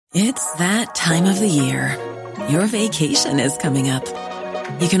It's that time of the year. Your vacation is coming up.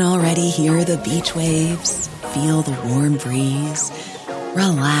 You can already hear the beach waves, feel the warm breeze,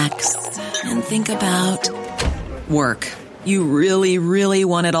 relax, and think about work. You really, really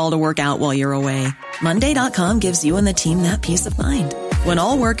want it all to work out while you're away. Monday.com gives you and the team that peace of mind. When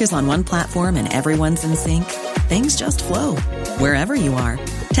all work is on one platform and everyone's in sync, things just flow. Wherever you are,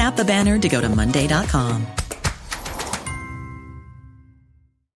 tap the banner to go to Monday.com.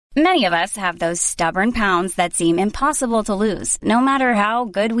 Many of us have those stubborn pounds that seem impossible to lose, no matter how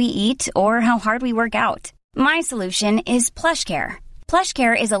good we eat or how hard we work out. My solution is PlushCare.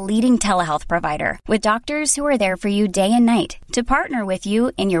 PlushCare is a leading telehealth provider with doctors who are there for you day and night to partner with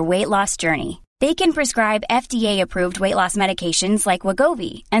you in your weight loss journey. They can prescribe FDA-approved weight loss medications like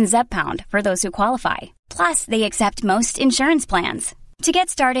Wegovy and Zepbound for those who qualify. Plus, they accept most insurance plans. To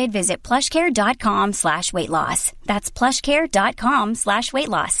get started, visit plushcare.com/weightloss. That's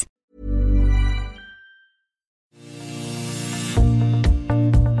plushcare.com/weightloss.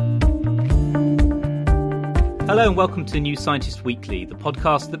 Hello and welcome to New Scientist Weekly, the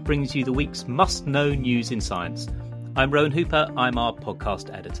podcast that brings you the week's must-know news in science. I'm Rowan Hooper, I'm our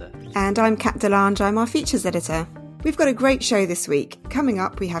podcast editor. And I'm Kat Delange, I'm our features editor. We've got a great show this week. Coming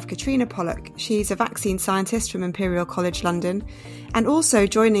up, we have Katrina Pollock. She's a vaccine scientist from Imperial College London. And also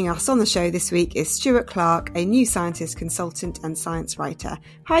joining us on the show this week is Stuart Clark, a New Scientist consultant and science writer.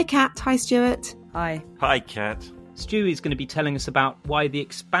 Hi, Kat. Hi, Stuart. Hi. Hi, Kat. Stu is going to be telling us about why the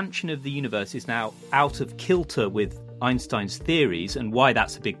expansion of the universe is now out of kilter with Einstein's theories and why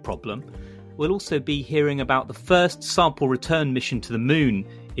that's a big problem. We'll also be hearing about the first sample return mission to the moon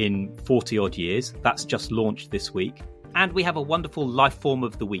in 40-odd years. That's just launched this week. And we have a wonderful life form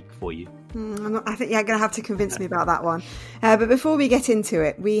of the week for you. I think you're going to have to convince me about that one. But before we get into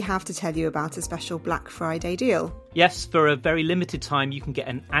it, we have to tell you about a special Black Friday deal. Yes, for a very limited time, you can get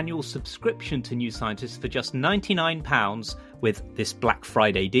an annual subscription to New Scientist for just £99 with this Black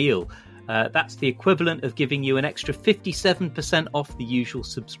Friday deal. That's the equivalent of giving you an extra 57% off the usual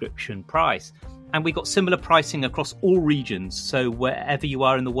subscription price. And we've got similar pricing across all regions, so wherever you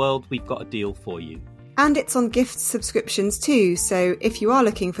are in the world, we've got a deal for you. And it's on gift subscriptions too, so if you are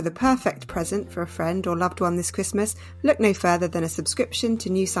looking for the perfect present for a friend or loved one this Christmas, look no further than a subscription to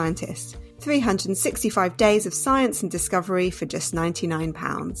New Scientist. 365 days of science and discovery for just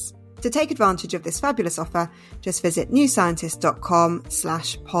 £99. To take advantage of this fabulous offer, just visit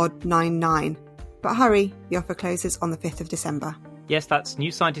newscientist.com/pod99. But hurry, the offer closes on the 5th of December. Yes, that's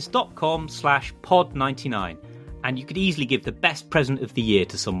newscientist.com/pod99. And you could easily give the best present of the year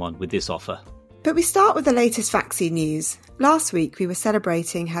to someone with this offer. But we start with the latest vaccine news. Last week, we were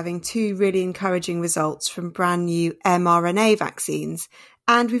celebrating having two really encouraging results from brand new mRNA vaccines.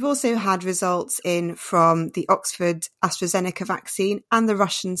 And we've also had results in from the Oxford AstraZeneca vaccine and the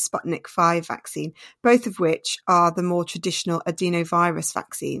Russian Sputnik V vaccine, both of which are the more traditional adenovirus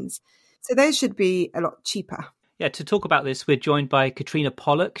vaccines. So those should be a lot cheaper. Yeah, to talk about this, we're joined by Katrina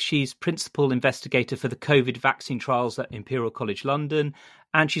Pollock. She's principal investigator for the COVID vaccine trials at Imperial College London,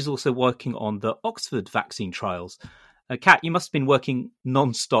 and she's also working on the Oxford vaccine trials. Kat, you must have been working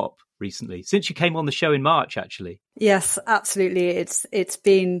non-stop recently, since you came on the show in March, actually. Yes, absolutely. It's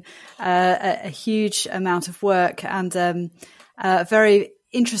been a huge amount of work and a very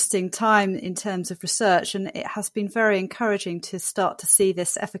interesting time in terms of research, and it has been very encouraging to start to see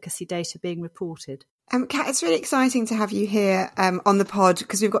this efficacy data being reported. Kat, it's really exciting to have you here on the pod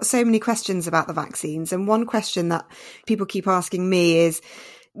because we've got so many questions about the vaccines. And one question that people keep asking me is,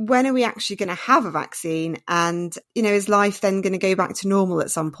 when are we actually going to have a vaccine? And, is life then going to go back to normal at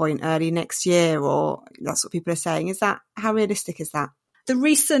some point early next year? Or that's what people are saying. How realistic is that? The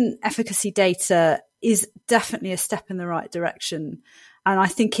recent efficacy data is definitely a step in the right direction. And I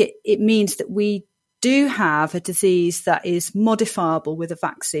think it means that we do have a disease that is modifiable with a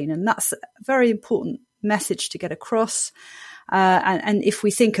vaccine. And that's a very important message to get across. And if we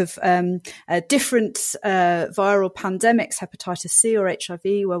think of different viral pandemics, hepatitis C or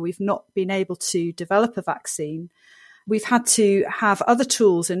HIV, where we've not been able to develop a vaccine, we've had to have other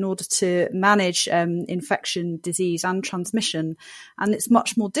tools in order to manage infection, disease and transmission. And it's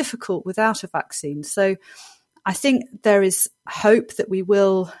much more difficult without a vaccine. So I think there is hope that we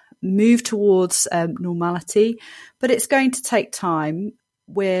will move towards normality, but it's going to take time.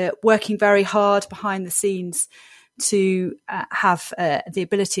 We're working very hard behind the scenes to have the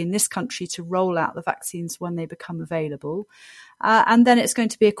ability in this country to roll out the vaccines when they become available. And then it's going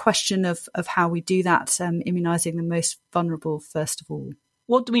to be a question of how we do that, immunising the most vulnerable first of all.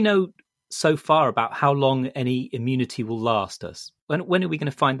 What do we know so far about how long any immunity will last us? When are we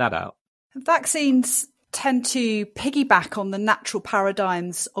going to find that out? Vaccines tend to piggyback on the natural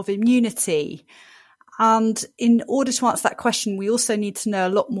paradigms of immunity. And in order to answer that question, we also need to know a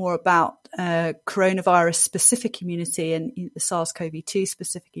lot more about coronavirus-specific immunity and the SARS-CoV-2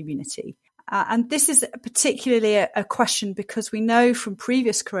 specific immunity. And this is particularly a question because we know from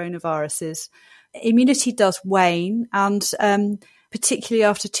previous coronaviruses, immunity does wane and particularly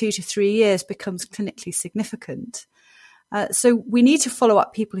after 2 to 3 years becomes clinically significant. So we need to follow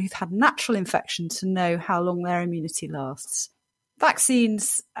up people who've had natural infection to know how long their immunity lasts.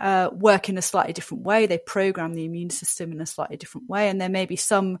 Vaccines work in a slightly different way. They program the immune system in a slightly different way. And there may be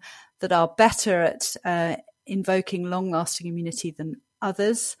some that are better at invoking long-lasting immunity than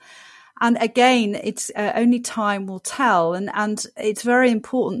others. And again, it's only time will tell. And it's very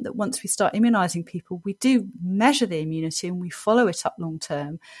important that once we start immunising people, we do measure the immunity and we follow it up long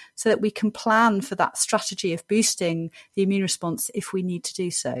term so that we can plan for that strategy of boosting the immune response if we need to do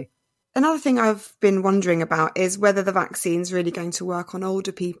so. Another thing I've been wondering about is whether the vaccine's really going to work on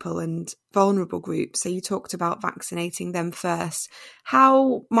older people and vulnerable groups. So you talked about vaccinating them first.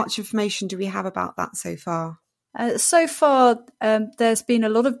 How much information do we have about that so far? So far, there's been a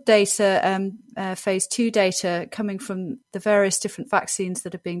lot of data, phase 2 data coming from the various different vaccines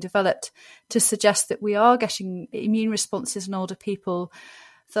that are being developed to suggest that we are getting immune responses in older people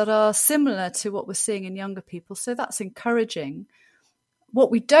that are similar to what we're seeing in younger people. So that's encouraging.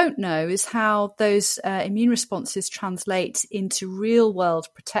 What we don't know is how those immune responses translate into real world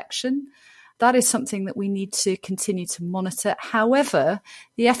protection. That is something that we need to continue to monitor. However,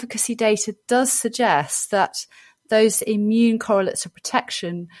 the efficacy data does suggest that those immune correlates of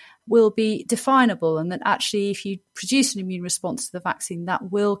protection will be definable and that actually if you produce an immune response to the vaccine, that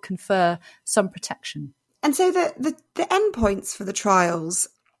will confer some protection. And so the endpoints for the trials,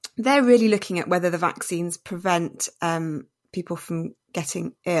 they're really looking at whether the vaccines prevent people from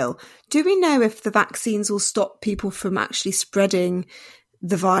getting ill. Do we know if the vaccines will stop people from actually spreading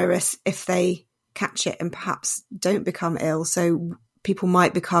the virus if they catch it and perhaps don't become ill, so people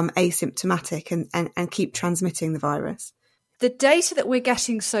might become asymptomatic and keep transmitting the virus? The data that we're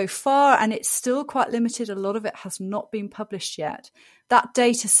getting so far, and it's still quite limited, a lot of it has not been published yet, that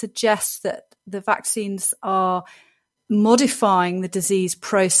data suggests that the vaccines are modifying the disease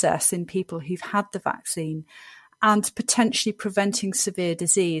process in people who've had the vaccine and potentially preventing severe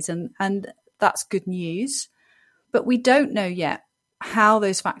disease. And that's good news. But we don't know yet how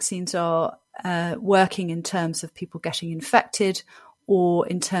those vaccines are working in terms of people getting infected or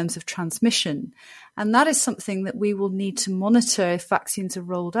in terms of transmission. And that is something that we will need to monitor if vaccines are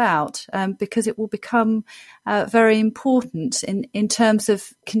rolled out, because it will become very important in terms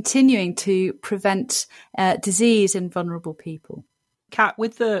of continuing to prevent disease in vulnerable people. Kat,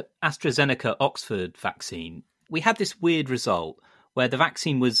 with the AstraZeneca Oxford vaccine, we had this weird result where the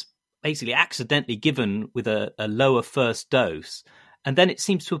vaccine was basically accidentally given with a lower first dose, and then it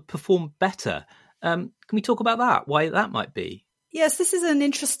seems to have performed better. Can we talk about that, why that might be? Yes, this is an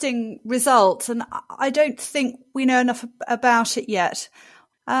interesting result, and I don't think we know enough about it yet.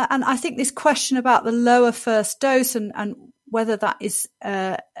 And I think this question about the lower first dose and whether that is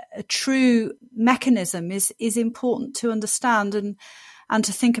a true mechanism is important to understand and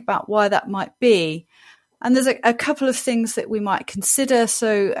to think about why that might be. And there's a couple of things that we might consider.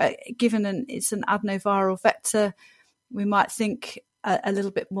 So given it's an adenoviral vector, we might think a little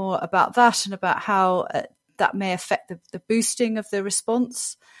bit more about that and about how that may affect the boosting of the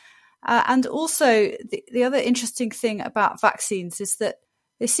response. And also the other interesting thing about vaccines is that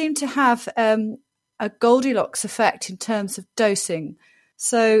they seem to have a Goldilocks effect in terms of dosing.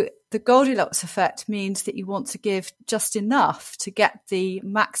 So the Goldilocks effect means that you want to give just enough to get the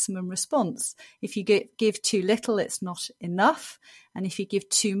maximum response. If you give too little, it's not enough. And if you give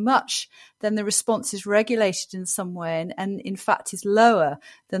too much, then the response is regulated in some way and in fact is lower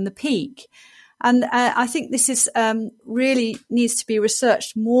than the peak. And I think this is really needs to be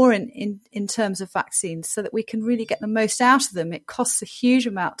researched more in terms of vaccines so that we can really get the most out of them. It costs a huge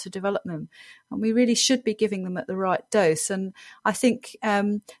amount to develop them, and we really should be giving them at the right dose. And I think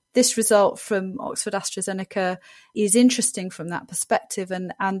this result from Oxford AstraZeneca is interesting from that perspective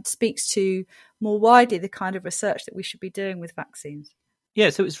and speaks to more widely the kind of research that we should be doing with vaccines. Yeah,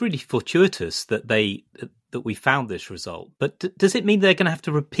 so it's really fortuitous that we found this result. But does it mean they're going to have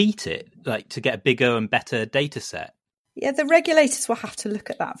to repeat it, like to get a bigger and better data set? Yeah, the regulators will have to look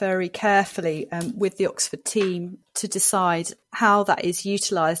at that very carefully with the Oxford team to decide how that is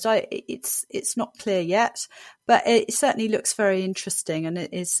utilised. It's not clear yet, but it certainly looks very interesting, and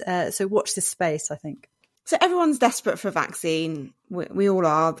it is. So watch this space, I think. So everyone's desperate for a vaccine. We all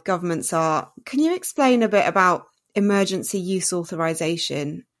are. The governments are. Can you explain a bit about emergency use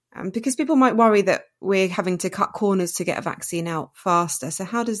authorization Because people might worry that we're having to cut corners to get a vaccine out faster. So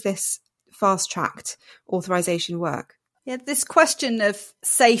how does this fast-tracked authorization work? Yeah, this question of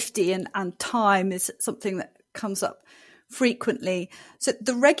safety and time is something that comes up frequently. So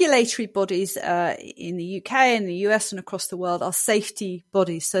the regulatory bodies in the UK and the US and across the world are safety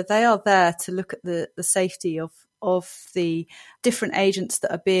bodies. So they are there to look at the safety of the different agents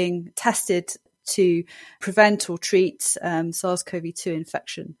that are being tested to prevent or treat SARS-CoV-2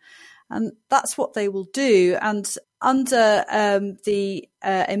 infection. And that's what they will do. And under the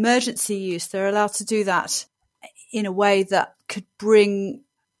emergency use, they're allowed to do that in a way that could bring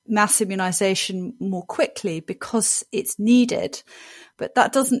mass immunisation more quickly because it's needed. But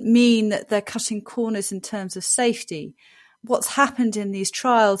that doesn't mean that they're cutting corners in terms of safety. What's happened in these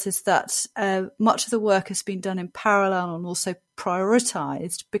trials is that much of the work has been done in parallel and also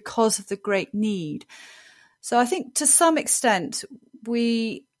prioritised because of the great need. So I think to some extent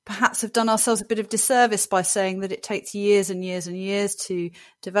we perhaps have done ourselves a bit of disservice by saying that it takes years and years and years to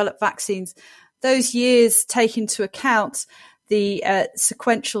develop vaccines. Those years take into account the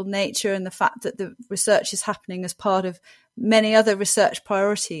sequential nature and the fact that the research is happening as part of many other research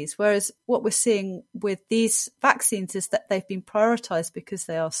priorities, whereas what we're seeing with these vaccines is that they've been prioritised because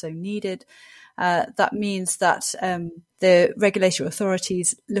they are so needed. That means that the regulatory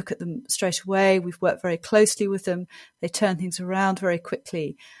authorities look at them straight away. We've worked very closely with them. They turn things around very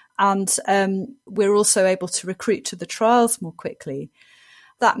quickly. And we're also able to recruit to the trials more quickly.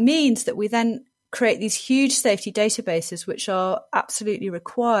 That means that we then create these huge safety databases which are absolutely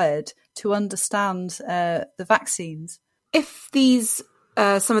required to understand the vaccines. If these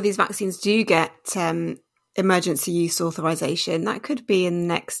some of these vaccines do get emergency use authorization, that could be in the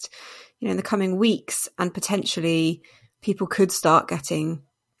next, in the coming weeks, and potentially people could start getting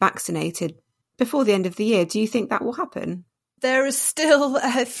vaccinated before the end of the year. Do you think that will happen? There is still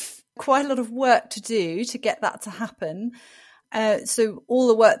quite a lot of work to do to get that to happen. So all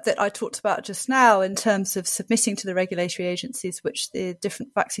the work that I talked about just now in terms of submitting to the regulatory agencies, which the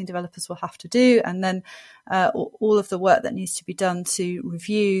different vaccine developers will have to do, and then all of the work that needs to be done to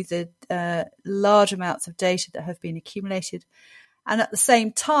review the large amounts of data that have been accumulated. And at the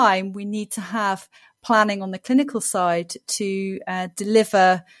same time, we need to have planning on the clinical side to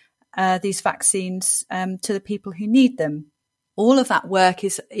deliver these vaccines to the people who need them. All of that work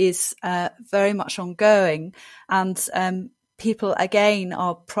is very much ongoing, and people, again,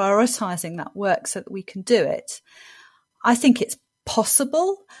 are prioritising that work so that we can do it. I think it's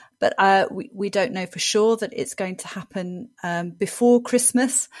possible, but we don't know for sure that it's going to happen before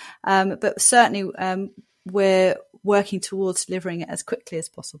Christmas. But certainly we're working towards delivering it as quickly as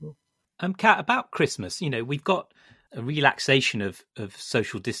possible. Kat, about Christmas, we've got a relaxation of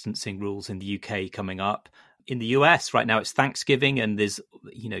social distancing rules in the UK coming up. In the US right now, it's Thanksgiving, and there's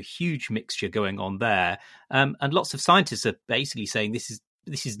huge mixture going on there, and lots of scientists are basically saying this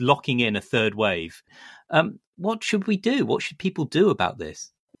is locking in a third wave. What should we do? What should people do about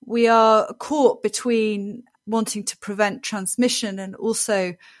this? We are caught between wanting to prevent transmission and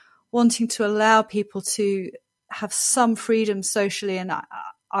also wanting to allow people to have some freedom socially, and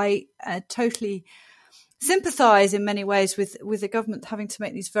I totally sympathise in many ways with the government having to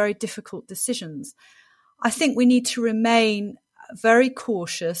make these very difficult decisions. I think we need to remain very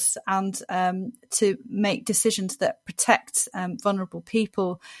cautious and to make decisions that protect vulnerable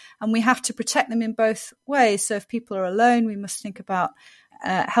people. And we have to protect them in both ways. So if people are alone, we must think about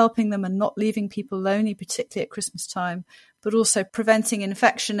helping them and not leaving people lonely, particularly at Christmas time, but also preventing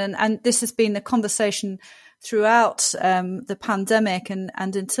infection. And this has been the conversation throughout the pandemic. And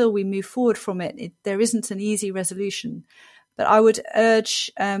until we move forward from it, there isn't an easy resolution. But I would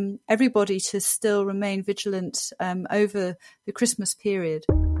urge everybody to still remain vigilant over the Christmas period.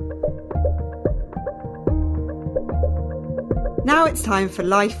 Now it's time for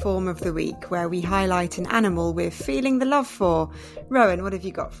Life Form of the Week, where we highlight an animal we're feeling the love for. Rowan, what have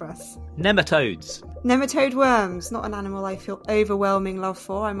you got for us? Nematodes. Nematode worms, not an animal I feel overwhelming love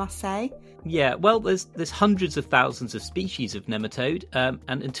for, I must say. Yeah, well, there's hundreds of thousands of species of nematode, and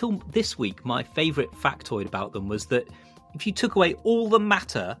until this week, my favourite factoid about them was that if you took away all the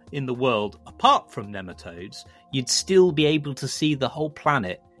matter in the world apart from nematodes, you'd still be able to see the whole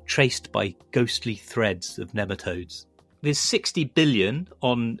planet traced by ghostly threads of nematodes. There's 60 billion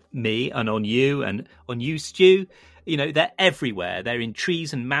on me and on you, Stu. They're everywhere. They're in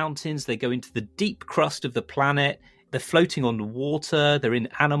trees and mountains. They go into the deep crust of the planet. They're floating on the water. They're in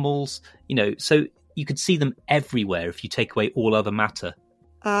animals. So you could see them everywhere if you take away all other matter.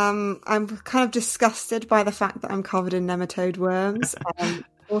 I'm kind of disgusted by the fact that I'm covered in nematode worms.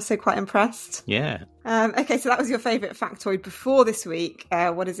 Also quite impressed. Yeah. Okay, so that was your favourite factoid before this week.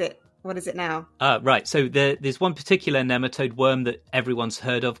 What is it? What is it now? Right, so there's one particular nematode worm that everyone's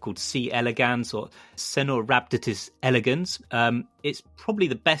heard of called C. elegans or Cenorhabditis elegans. It's probably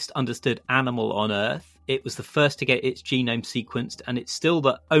the best understood animal on Earth. It was the first to get its genome sequenced, and it's still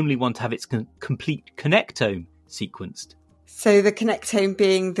the only one to have its complete connectome sequenced. So the connectome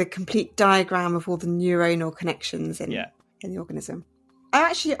being the complete diagram of all the neuronal connections in the organism.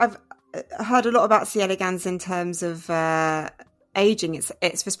 I've heard a lot about C. elegans in terms of aging.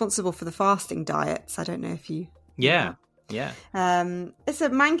 It's responsible for the fasting diets. I don't know if you... Yeah. It's a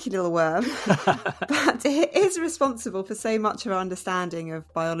manky little worm, but it is responsible for so much of our understanding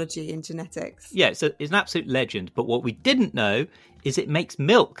of biology and genetics. Yeah, it's an absolute legend. But what we didn't know is it makes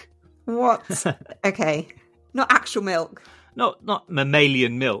milk. What? Okay. Not actual milk. Not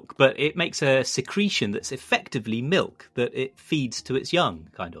mammalian milk, but it makes a secretion that's effectively milk that it feeds to its young,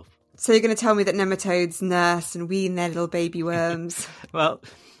 kind of. So you're going to tell me that nematodes nurse and wean their little baby worms? Well,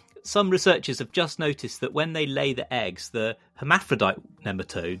 some researchers have just noticed that when they lay the eggs, the hermaphrodite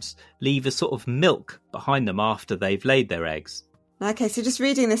nematodes leave a sort of milk behind them after they've laid their eggs. Okay, so just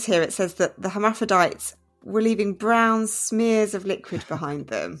reading this here, it says that the hermaphrodites were leaving brown smears of liquid behind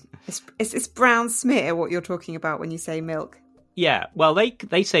them. Is this brown smear what you're talking about when you say milk? Yeah, well,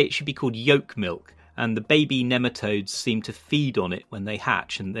 they say it should be called yolk milk. And the baby nematodes seem to feed on it when they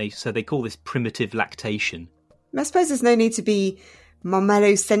hatch, and so they call this primitive lactation. I suppose there's no need to be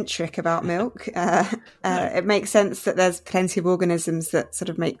mammalocentric about milk. No. It makes sense that there's plenty of organisms that sort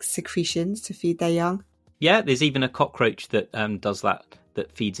of make secretions to feed their young. Yeah, there's even a cockroach that does that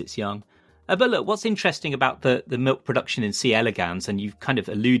feeds its young. But look, what's interesting about the milk production in C. elegans, and you've kind of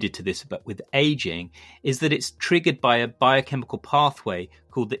alluded to this, but with aging, is that it's triggered by a biochemical pathway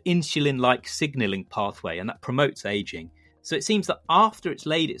called the insulin-like signaling pathway, and that promotes aging. So it seems that after it's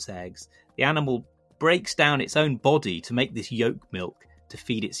laid its eggs, the animal breaks down its own body to make this yolk milk to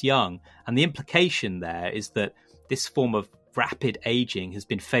feed its young. And the implication there is that this form of rapid aging has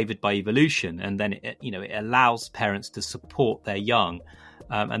been favoured by evolution, and then it allows parents to support their young.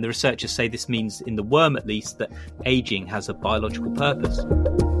 And the researchers say this means, in the worm at least, that aging has a biological purpose.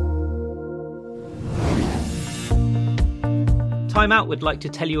 Time Out would like to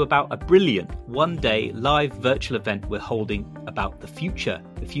tell you about a brilliant one-day live virtual event we're holding about the future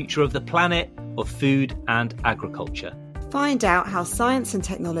of the planet, of food and agriculture. Find out how science and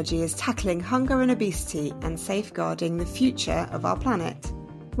technology is tackling hunger and obesity and safeguarding the future of our planet.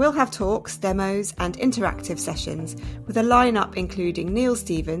 We'll have talks, demos and interactive sessions with a lineup including Neil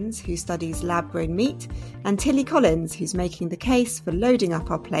Stevens, who studies lab-grown meat, and Tilly Collins, who's making the case for loading up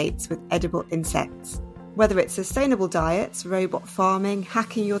our plates with edible insects. Whether it's sustainable diets, robot farming,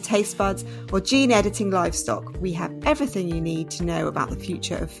 hacking your taste buds, or gene editing livestock, we have everything you need to know about the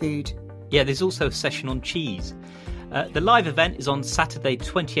future of food. Yeah, there's also a session on cheese. The live event is on Saturday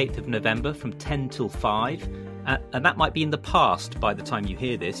 28th of November from 10 till 5. And that might be in the past by the time you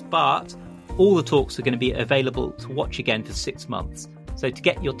hear this, but all the talks are going to be available to watch again for 6 months. So to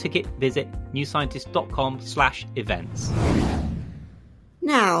get your ticket, visit newscientist.com/events.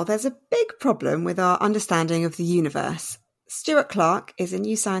 Now, there's a big problem with our understanding of the universe. Stuart Clark is a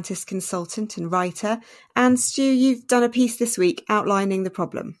New Scientist consultant and writer. And Stu, you've done a piece this week outlining the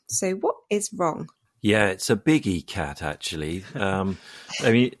problem. So what is wrong? Yeah, it's a biggie, Kat, actually.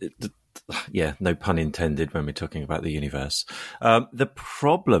 No pun intended when we're talking about the universe. The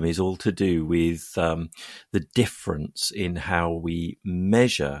problem is all to do with the difference in how we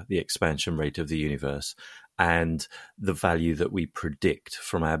measure the expansion rate of the universe and the value that we predict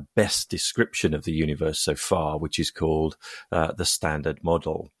from our best description of the universe so far, which is called the Standard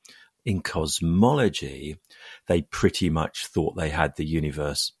Model. In cosmology, they pretty much thought they had the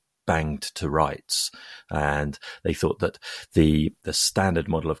universe banged to rights, and they thought that the Standard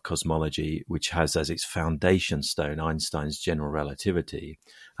Model of cosmology, which has as its foundation stone Einstein's general relativity,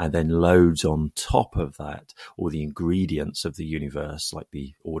 and then loads on top of that all the ingredients of the universe, like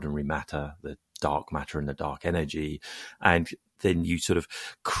the ordinary matter, the dark matter and the dark energy, and then you sort of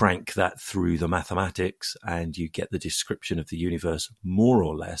crank that through the mathematics and you get the description of the universe more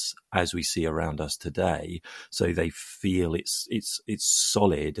or less as we see around us today. So they feel it's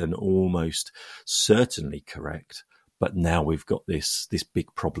solid and almost certainly correct. But now we've got this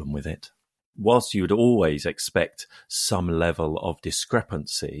big problem with it. Whilst you would always expect some level of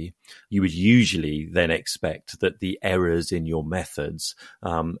discrepancy, you would usually then expect that the errors in your methods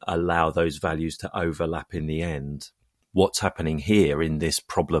allow those values to overlap in the end. what's happening here in this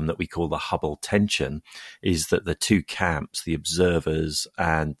problem that we call the Hubble tension is that the two camps, the observers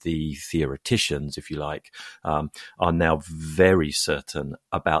and the theoreticians, if you like, are now very certain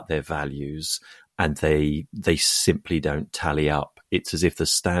about their values, and they simply don't tally up. It's as if the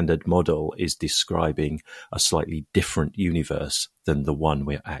standard model is describing a slightly different universe than the one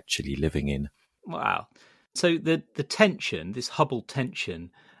we're actually living in. Wow. So the tension, this Hubble tension,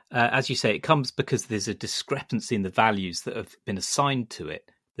 as you say, it comes because there's a discrepancy in the values that have been assigned to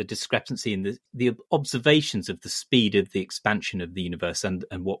it, the discrepancy in the observations of the speed of the expansion of the universe and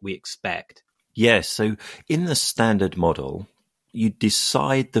what we expect. Yes. So in the standard model, you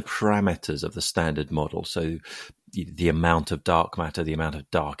decide the parameters of the standard model. So the amount of dark matter, the amount of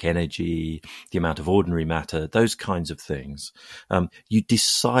dark energy, the amount of ordinary matter, those kinds of things. You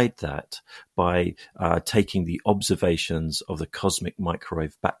decide that by taking the observations of the cosmic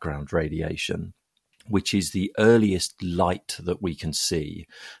microwave background radiation, which is the earliest light that we can see.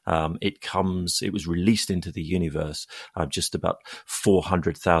 It was released into the universe just about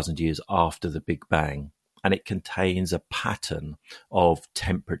 400,000 years after the Big Bang. And it contains a pattern of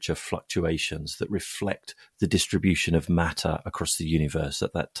temperature fluctuations that reflect the distribution of matter across the universe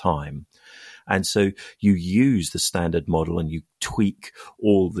at that time. And so you use the standard model and you tweak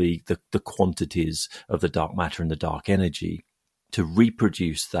all the quantities of the dark matter and the dark energy to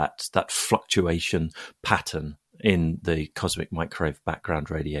reproduce that fluctuation pattern in the cosmic microwave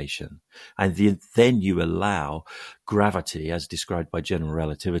background radiation. And then you allow gravity, as described by general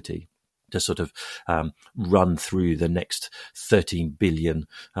relativity, to sort of run through the next 13 billion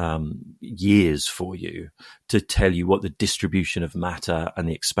years for you to tell you what the distribution of matter and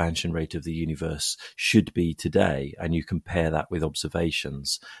the expansion rate of the universe should be today. And you compare that with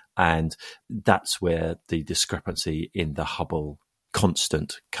observations. And that's where the discrepancy in the Hubble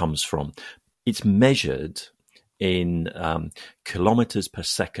constant comes from. It's measured in kilometers per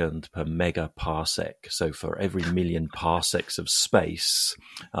second per megaparsec. So for every million parsecs of space,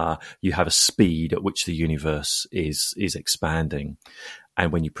 you have a speed at which the universe is expanding.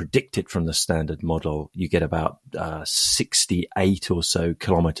 And when you predict it from the standard model, you get about 68 or so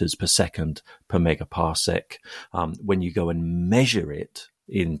kilometers per second per megaparsec. When you go and measure it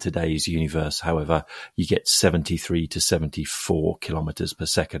in today's universe, however, you get 73 to 74 kilometers per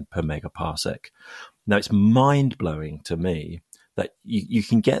second per megaparsec. Now, it's mind-blowing to me that you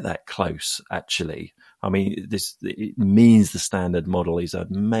can get that close, actually. I mean, it means the standard model is a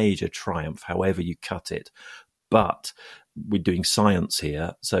major triumph, however you cut it. But we're doing science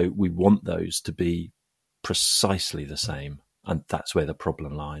here, so we want those to be precisely the same. And that's where the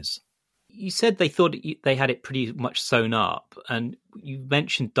problem lies. You said they thought they had it pretty much sewn up, and you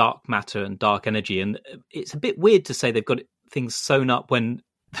mentioned dark matter and dark energy, and it's a bit weird to say they've got things sewn up when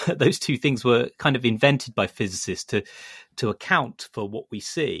those two things were kind of invented by physicists to account for what we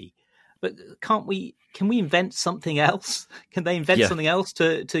see. But can we invent something else? Can they invent something else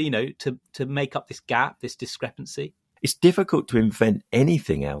to make up this gap, this discrepancy? It's difficult to invent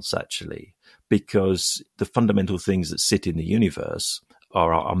anything else, actually, because the fundamental things that sit in the universe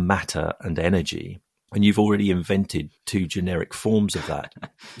are matter and energy. And you've already invented two generic forms of that.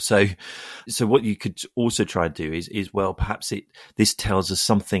 So what you could also try to do is perhaps this tells us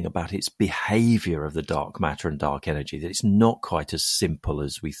something about its behavior of the dark matter and dark energy, that it's not quite as simple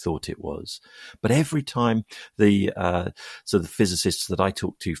as we thought it was. But every time the physicists that I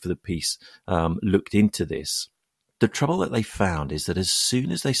talked to for the piece looked into this, the trouble that they found is that as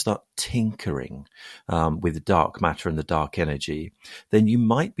soon as they start tinkering with the dark matter and the dark energy, then you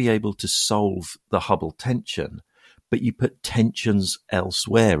might be able to solve the Hubble tension, but you put tensions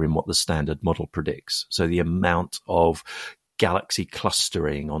elsewhere in what the standard model predicts. So the amount of galaxy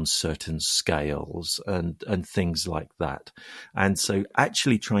clustering on certain scales and things like that. And so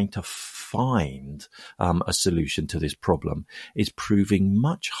actually trying to find a solution to this problem is proving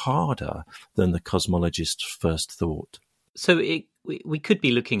much harder than the cosmologists first thought. So we could be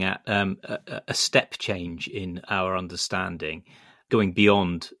looking at a step change in our understanding, going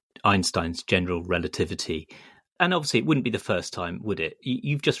beyond Einstein's general relativity. And obviously it wouldn't be the first time, would it?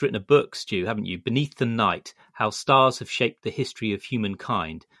 You've just written a book, Stu, haven't you? Beneath the Night, How Stars Have Shaped the History of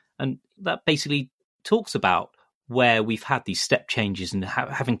Humankind. And that basically talks about where we've had these step changes and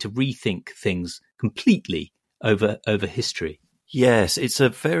having to rethink things completely over history. Yes, it's a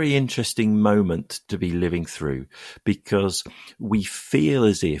very interesting moment to be living through, because we feel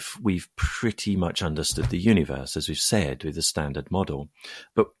as if we've pretty much understood the universe, as we've said, with the standard model.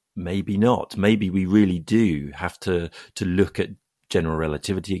 But maybe not. Maybe we really do have to look at general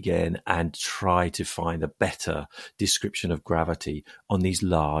relativity again and try to find a better description of gravity on these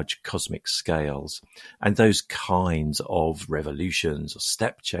large cosmic scales. And those kinds of revolutions or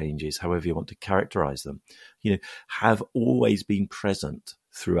step changes, however you want to characterize them, have always been present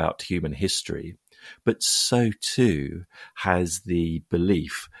throughout human history. But so too has the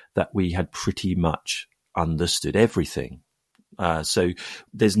belief that we had pretty much understood everything. So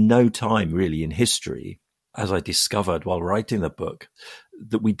there's no time really in history, as I discovered while writing the book,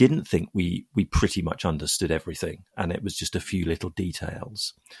 that we didn't think we pretty much understood everything. And it was just a few little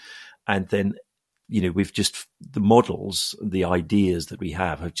details. And then, we've just, the models, the ideas that we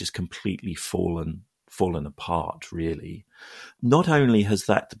have just completely fallen apart, really. Not only has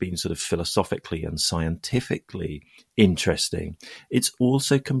that been sort of philosophically and scientifically interesting, it's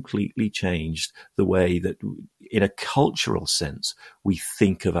also completely changed the way that, in a cultural sense, we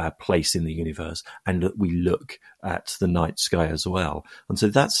think of our place in the universe and that we look at the night sky as well. And so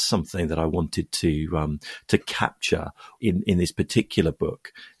that's something that I wanted to capture in this particular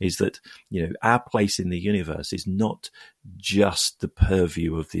book, is that, our place in the universe is not just the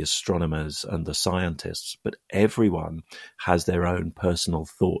purview of the astronomers and the scientists, but everyone has their own personal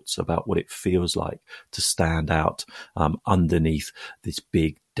thoughts about what it feels like to stand out underneath this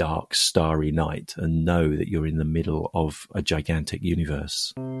big, dark, starry night and know that you're in the middle of a gigantic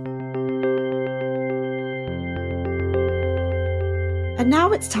universe. And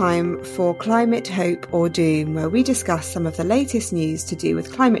now it's time for Climate Hope or Doom, where we discuss some of the latest news to do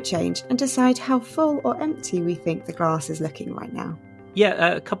with climate change and decide how full or empty we think the glass is looking right now.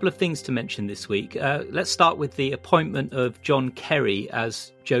 Yeah, a couple of things to mention this week. Let's start with the appointment of John Kerry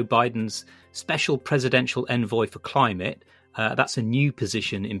as Joe Biden's special presidential envoy for climate. That's a new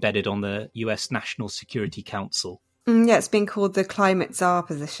position embedded on the US National Security Council. Yeah, it's been called the climate czar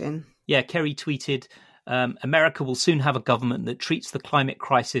position. Yeah, Kerry tweeted, America will soon have a government that treats the climate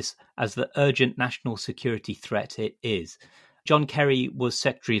crisis as the urgent national security threat it is. John Kerry was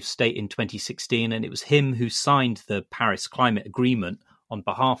Secretary of State in 2016, and it was him who signed the Paris Climate Agreement on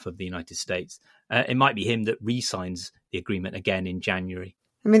behalf of the United States. It might be him that re-signs the agreement again in January.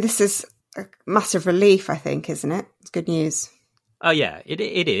 I mean, this is a massive relief, I think, isn't it? It's good news. Oh, yeah, it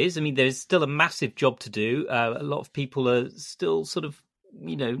is. I mean, there's still a massive job to do. A lot of people are still sort of,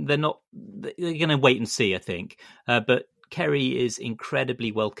 they're going to wait and see, I think. But Kerry is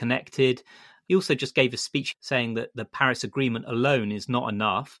incredibly well connected. He also just gave a speech saying that the Paris Agreement alone is not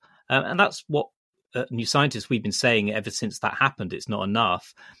enough. And that's what New Scientist we've been saying ever since that happened. It's not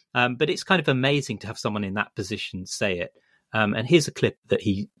enough. But it's kind of amazing to have someone in that position say it. And here's a clip that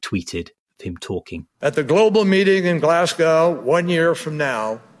he tweeted of him talking. At the global meeting in Glasgow 1 year from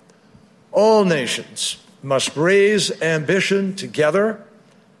now, all nations must raise ambition together,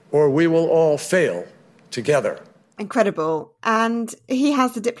 or we will all fail together. Incredible. And he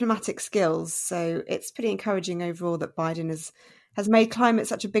has the diplomatic skills. So it's pretty encouraging overall that Biden has made climate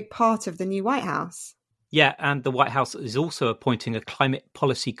such a big part of the new White House. Yeah, and the White House is also appointing a climate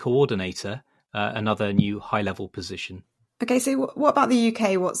policy coordinator, another new high-level position. Okay, so what about the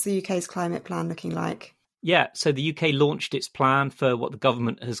UK? What's the UK's climate plan looking like? Yeah, so the UK launched its plan for what the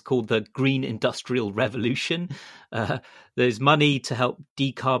government has called the Green Industrial Revolution. There's money to help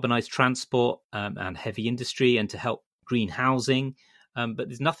decarbonise transport and heavy industry and to help green housing. But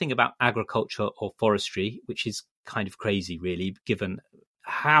there's nothing about agriculture or forestry, which is kind of crazy, really, given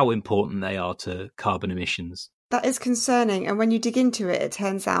how important they are to carbon emissions. That is concerning. And when you dig into it, it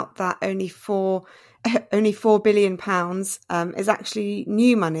turns out that only £4 billion is actually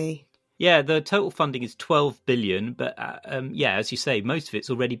new money. Yeah, the total funding is 12 billion, but as you say, most of it's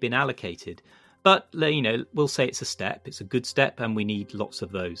already been allocated. But, we'll say it's a step. It's a good step, and we need lots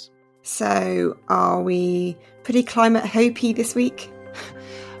of those. So are we pretty climate hopey this week?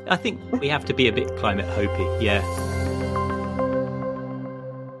 I think we have to be a bit climate hopey, yeah.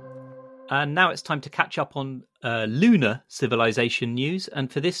 And now it's time to catch up on lunar civilization news.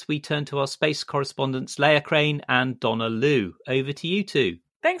 And for this, we turn to our space correspondents, Leah Crane and Donna Liu. Over to you two.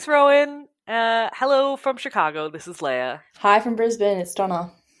 Thanks, Rowan. Hello from Chicago. This is Leah. Hi from Brisbane. It's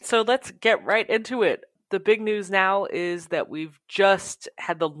Donna. So let's get right into it. The big news now is that we've just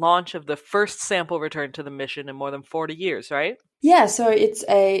had the launch of the first sample return to the mission in more than 40 years, right? Yeah, so it's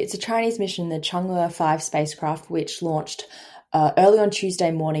a Chinese mission, the Chang'e 5 spacecraft, which launched early on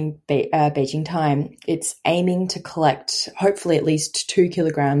Tuesday morning, Beijing time. It's aiming to collect hopefully at least 2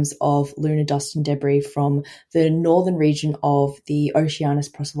 kilograms of lunar dust and debris from the northern region of the Oceanus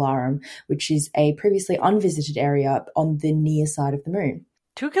Procellarum, which is a previously unvisited area on the near side of the moon.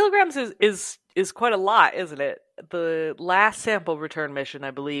 2 kilograms is quite a lot, isn't it? The last sample return mission,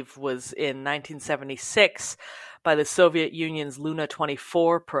 I believe, was in 1976. by the Soviet Union's Luna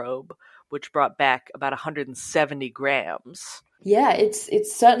 24 probe, which brought back about 170 grams. Yeah, it's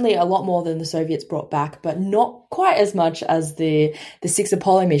certainly a lot more than the Soviets brought back, but not quite as much as the 6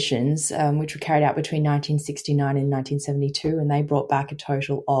 Apollo missions, which were carried out between 1969 and 1972, and they brought back a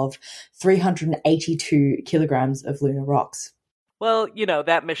total of 382 kilograms of lunar rocks. Well,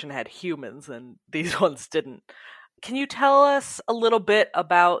 that mission had humans, and these ones didn't. Can you tell us a little bit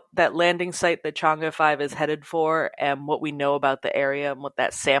about that landing site that Chang'e 5 is headed for, and what we know about the area and what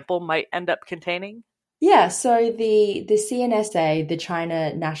that sample might end up containing? Yeah, so the CNSA, the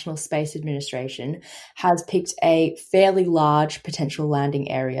China National Space Administration, has picked a fairly large potential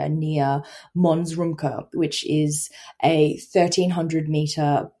landing area near Mons-Rumke, which is a 1,300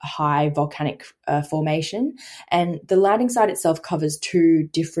 meter high volcanic formation. And the landing site itself covers 2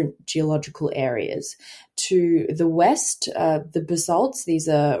 different geological areas. To the west, the basalts, these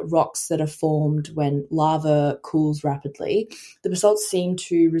are rocks that are formed when lava cools rapidly. The basalts seem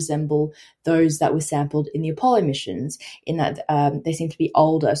to resemble those that were sampled in the Apollo missions in that they seem to be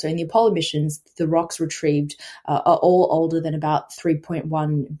older. So in the Apollo missions, the rocks retrieved are all older than about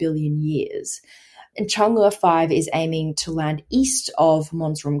 3.1 billion years. And Chang'e 5 is aiming to land east of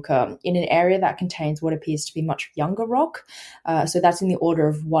Mons-Rumke in an area that contains what appears to be much younger rock. So that's in the order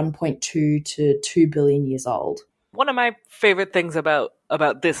of 1.2 to 2 billion years old. One of my favorite things about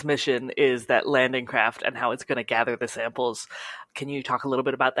this mission is that landing craft and how it's going to gather the samples. Can you talk a little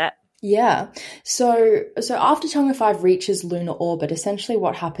bit about that? Yeah. So after Chang'e 5 reaches lunar orbit, essentially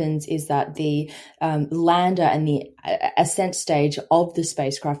what happens is that the lander and the ascent stage of the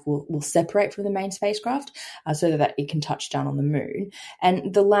spacecraft will separate from the main spacecraft so that it can touch down on the moon.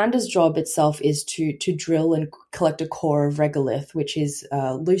 And the lander's job itself is to drill and collect a core of regolith, which is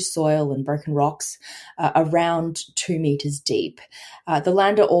loose soil and broken rocks around 2 meters deep. The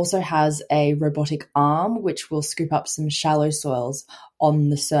lander also has a robotic arm, which will scoop up some shallow soils on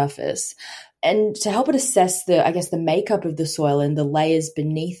the surface. And to help it assess the makeup of the soil and the layers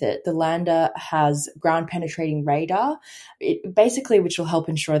beneath it, the lander has ground penetrating radar, which will help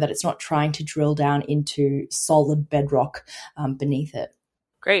ensure that it's not trying to drill down into solid bedrock beneath it.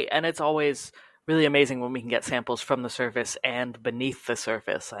 Great. And it's always really amazing when we can get samples from the surface and beneath the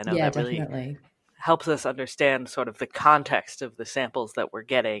surface. I know that definitely really helps us understand sort of the context of the samples that we're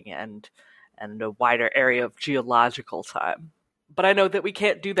getting and a wider area of geological time. But I know that we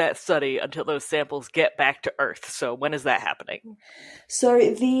can't do that study until those samples get back to Earth. So when is that happening? So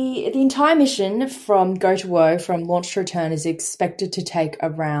the entire mission from go to woe, from launch to return, is expected to take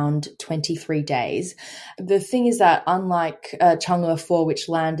around 23 days. The thing is that unlike Chang'e 4, which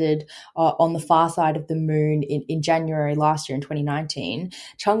landed on the far side of the moon in January last year in 2019,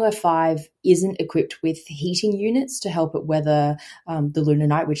 Chang'e 5 isn't equipped with heating units to help it weather the lunar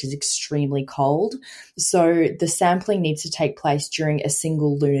night, which is extremely cold. So the sampling needs to take place during a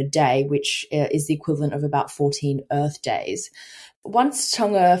single lunar day, which is the equivalent of about 14 Earth days. Once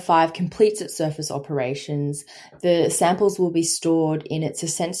Chang'e 5 completes its surface operations, the samples will be stored in its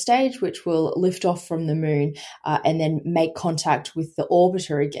ascent stage, which will lift off from the moon and then make contact with the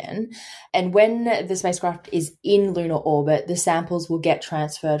orbiter again. And when the spacecraft is in lunar orbit, the samples will get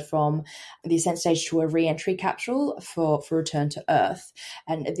transferred from the ascent stage to a re-entry capsule for return to Earth.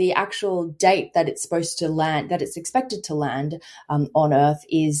 And the actual date that it's supposed to land, that it's expected to land on Earth,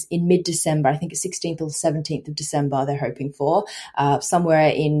 is in mid-December. I think it's 16th or 17th of December they're hoping for. Somewhere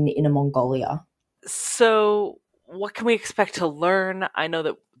in Inner Mongolia. So what can we expect to learn? I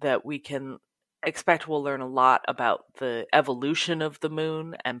know that we can expect we'll learn a lot about the evolution of the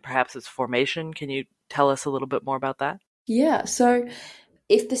moon and perhaps its formation. Can you tell us a little bit more about that? Yeah, so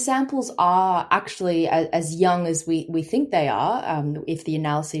if the samples are actually as young as we think they are, if the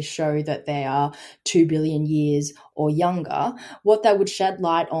analyses show that they are 2 billion years or younger, what that would shed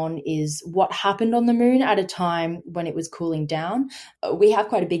light on is what happened on the moon at a time when it was cooling down. We have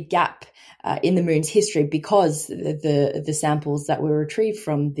quite a big gap in the moon's history because the samples that were retrieved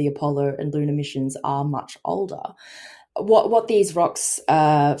from the Apollo and lunar missions are much older. What these rocks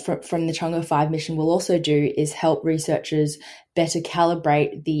from the Chang'e 5 mission will also do is help researchers better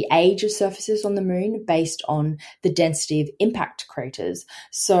calibrate the age of surfaces on the moon based on the density of impact craters.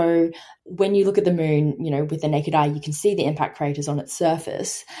 So when you look at the moon, with the naked eye, you can see the impact craters on its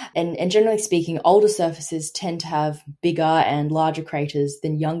surface. And generally speaking, older surfaces tend to have bigger and larger craters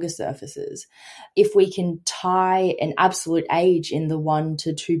than younger surfaces. If we can tie an absolute age in the 1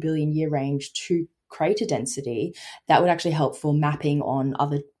 to 2 billion year range to crater density, that would actually help for mapping on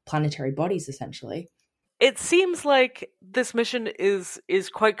other planetary bodies, essentially. It seems like this mission is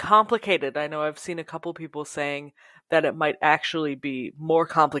quite complicated. I know I've seen a couple people saying that it might actually be more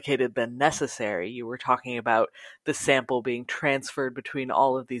complicated than necessary. You were talking about the sample being transferred between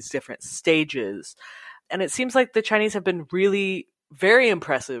all of these different stages. And it seems like the Chinese have been really very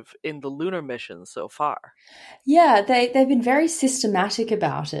impressive in the lunar missions so far. Yeah, they've been very systematic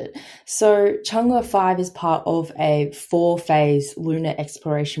about it. So Chang'e 5 is part of a 4-phase lunar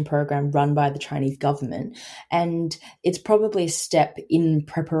exploration program run by the Chinese government. And it's probably a step in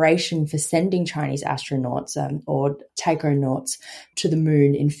preparation for sending Chinese astronauts or takonauts to the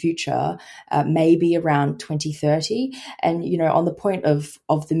moon in future, maybe around 2030. And, on the point of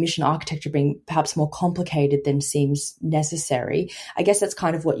the mission architecture being perhaps more complicated than seems necessary, I guess that's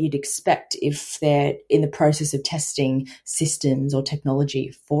kind of what you'd expect if they're in the process of testing systems or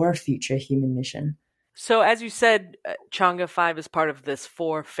technology for a future human mission. So as you said, Chang'e 5 is part of this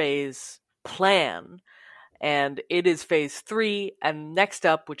 4-phase plan, and it is phase 3. And next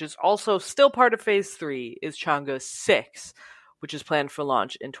up, which is also still part of phase 3, is Chang'e 6, which is planned for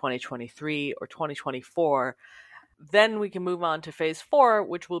launch in 2023 or 2024. Then we can move on to phase 4,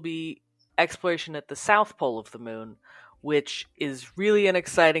 which will be exploration at the south pole of the moon, which is really an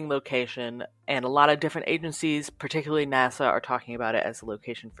exciting location, and a lot of different agencies, particularly NASA, are talking about it as a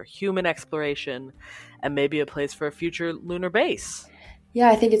location for human exploration and maybe a place for a future lunar base.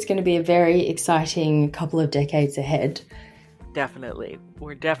 Yeah, I think it's going to be a very exciting couple of decades ahead. Definitely.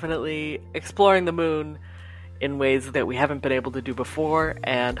 We're definitely exploring the moon in ways that we haven't been able to do before,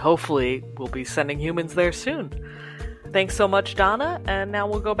 and hopefully we'll be sending humans there soon. Thanks so much, Donna, and now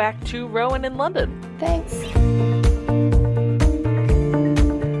we'll go back to Rowan in London. Thanks.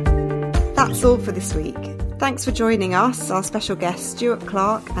 That's all for this week. Thanks for joining us, our special guests Stuart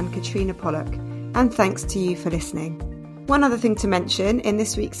Clark and Katrina Pollock, and thanks to you for listening. One other thing to mention, in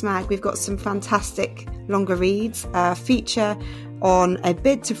this week's mag we've got some fantastic longer reads, a feature on a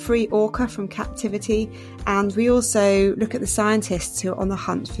bid to free orca from captivity, and we also look at the scientists who are on the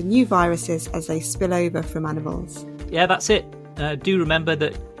hunt for new viruses as they spill over from animals. Yeah, that's it. Do remember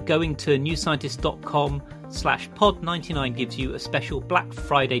that going to newscientist.com/pod99 gives you a special Black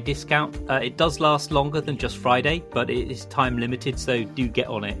Friday discount. It does last longer than just Friday, but it is time limited, so do get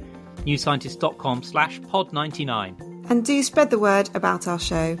on it. newscientist.com/pod99. And do spread the word about our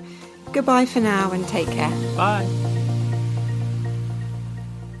show. Goodbye for now and take care. Bye.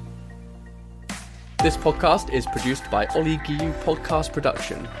 This podcast is produced by Ollie Guillou Podcast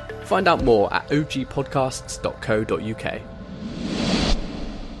Production. Find out more at ogpodcasts.co.uk.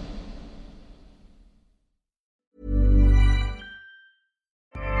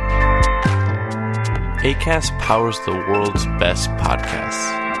 Acast powers the world's best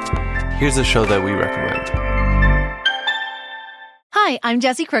podcasts. Here's a show that we recommend. Hi, I'm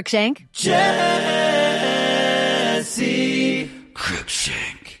Jessie Cruikshank. Jessie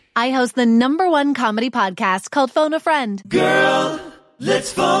Cruikshank. I host the #1 comedy podcast called Phone a Friend. Girl,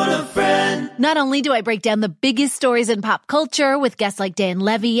 let's phone a friend. Not only do I break down the biggest stories in pop culture with guests like Dan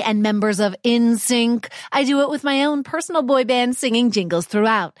Levy and members of NSYNC, I do it with my own personal boy band singing jingles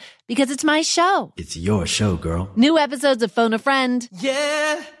throughout. Because it's my show. It's your show, girl. New episodes of Phone a Friend.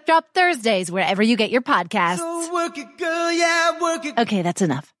 Yeah. Drop Thursdays wherever you get your podcasts. So work it, girl, yeah, work it. Okay, that's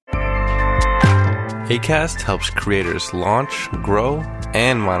enough. Acast helps creators launch, grow,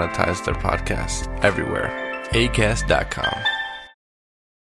 and monetize their podcasts everywhere. Acast.com.